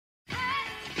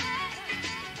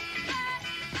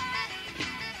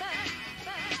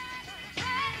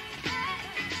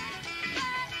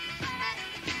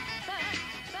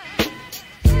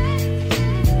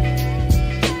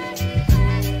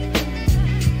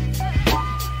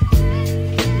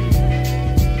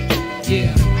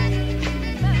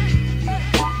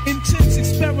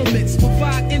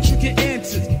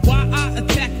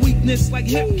like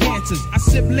hip cancers. I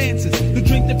sip lances to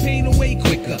drink the pain away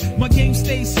quicker. My game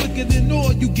stays slicker than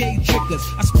all you gay trickers.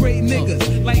 I spray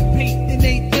niggas like paint and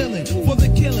ain't illin' for the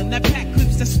killing. That pack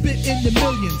clips that spit in the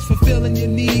millions, fulfilling your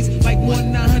needs like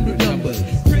 1-900 numbers.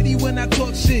 Pretty when I talk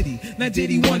shitty, now did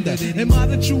he wonder, am I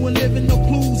the true and living? No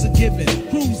clues are given.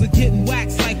 Crews are getting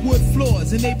waxed like wood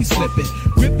floors and they be slipping.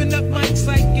 Ripping up mics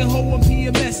like your hoe on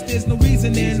PMS. There's no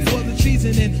reasoning for the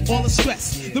treason and all the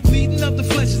stress. The bleeding of the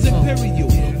flesh is imperial.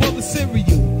 For the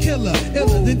cereal killer,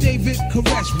 iller than David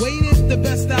Koresh. Waited the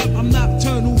best out, I'm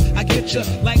nocturnal. I get ya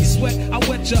like sweat, I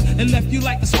wet ya and left you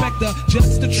like a specter.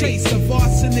 Just a trace of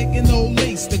arsenic and old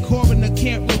lace. The coroner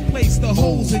can't replace the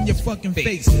holes in your fucking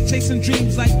face. Chasing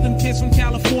dreams like them kids from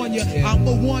California.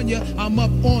 I'ma warn ya, I'm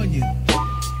up on you.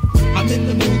 I'm in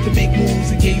the mood to make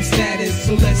moves and gain status.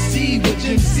 So let's see which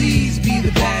MCs be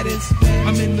the baddest.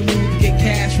 I'm in the mood to get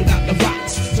cash without the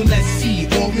rocks. So let's see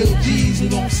all real G's who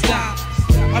don't stop.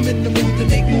 I'm in the mood to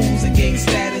make moves and gain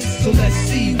status. So let's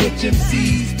see which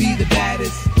MCs be the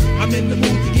baddest. I'm in the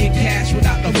mood to get cash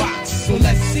without the rocks. So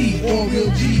let's see all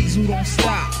real G's who don't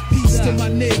stop. Peace to my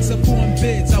niggas upon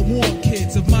bids. I warn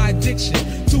kids of my addiction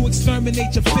to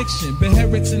exterminate your fiction.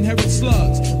 Beherits inherit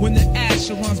slugs when the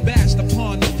Asheron's bashed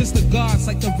upon the fist of gods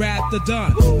like the Godfather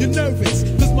Don. You're nervous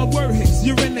cause my word hits.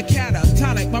 You're in the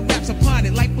catatonic. My raps upon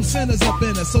it like sinners up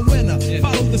in us. So winner,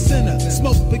 follow the sinner.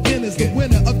 Smoke beginners, the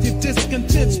winner of your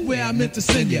discontents where I meant to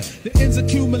send you. The ends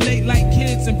accumulate like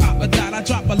kids and Papa Dot. I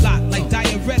drop a lot like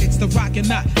diuretics, the rock and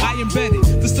not. I embedded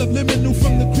the subliminal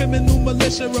from the criminal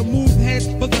militia. Remove heads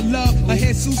for the love of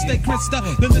Jesus de Christa.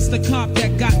 The list of comp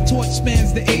that got torch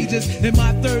spans the ages. In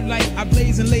my third life, I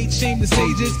blaze and laid shame the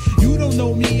sages. You don't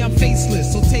know me, I'm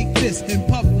faceless. So take this and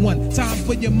puff one time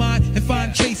for your mind and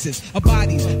find traces of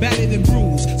bodies battered and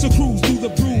bruised. So cruise through the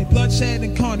brew, bloodshed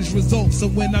and carnage results. So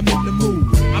when I'm in the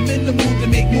mood, I'm in the mood to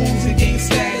make moves and gain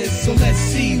status. So let's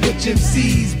see which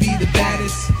MCs be the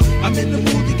baddest. I'm in the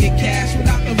mood to get cash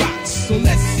without the rocks. So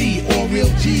let's see all real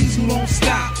G's who don't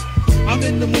stop. I'm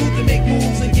in the mood to make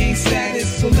moves and gain status.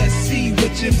 So let's see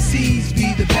which MCs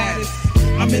be the baddest.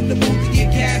 I'm in the mood to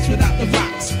get cash without the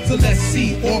rocks. So let's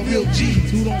see all real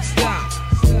G's who don't stop.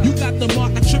 You got the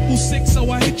mark at 666, so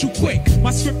I hit you quick.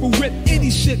 My script will rip any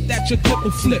shit that your clip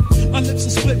will flip. My lips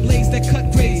will split blades that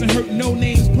cut grades and hurt no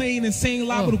names. Plain insane,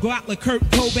 liable to go out like Kurt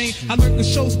Cobain. I learned the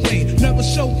show's plain, never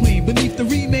show clean. Beneath the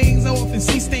remains, I often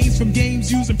see stains from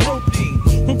games using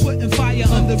propane. From putting fire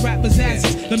under rappers'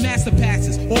 asses, the master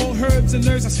passes. All herbs and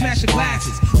nerves, I smash your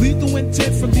glasses. Lethal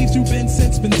intent from these you've been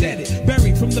since been deaded.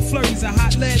 Buried from the flurries of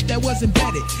hot lead that was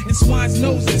embedded in swine's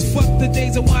noses. Fuck the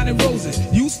days of wine and roses.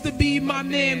 Used to be my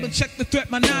man, but check the threat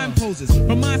my nine poses.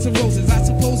 From mines and roses, I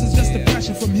suppose it's just the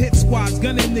pressure from hit squads.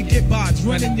 Gunning to get bods,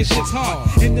 running your shit's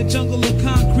hard. In the jungle of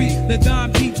concrete, the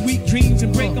Don peeps weak dreams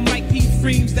and break them like peep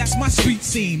frames. That's my street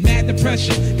scene, mad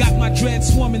depression. Got my dread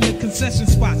swarming the concession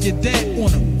spots. You're dead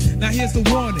on them. Now here's the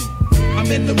warning. I'm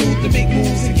in the mood to make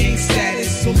moves and gain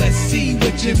status. So let's see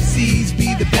which MCs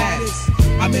be the baddest.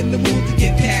 I'm in the mood to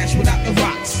get cash without the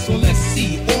rocks. So let's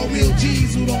see all real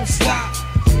G's who don't stop.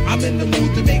 I'm in the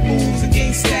mood to make moves and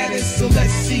gain status. So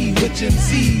let's see which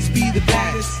MCs be the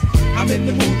baddest. I'm in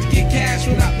the mood to get cash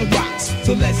without the rocks.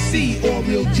 So let's see all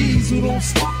real G's who don't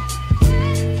stop.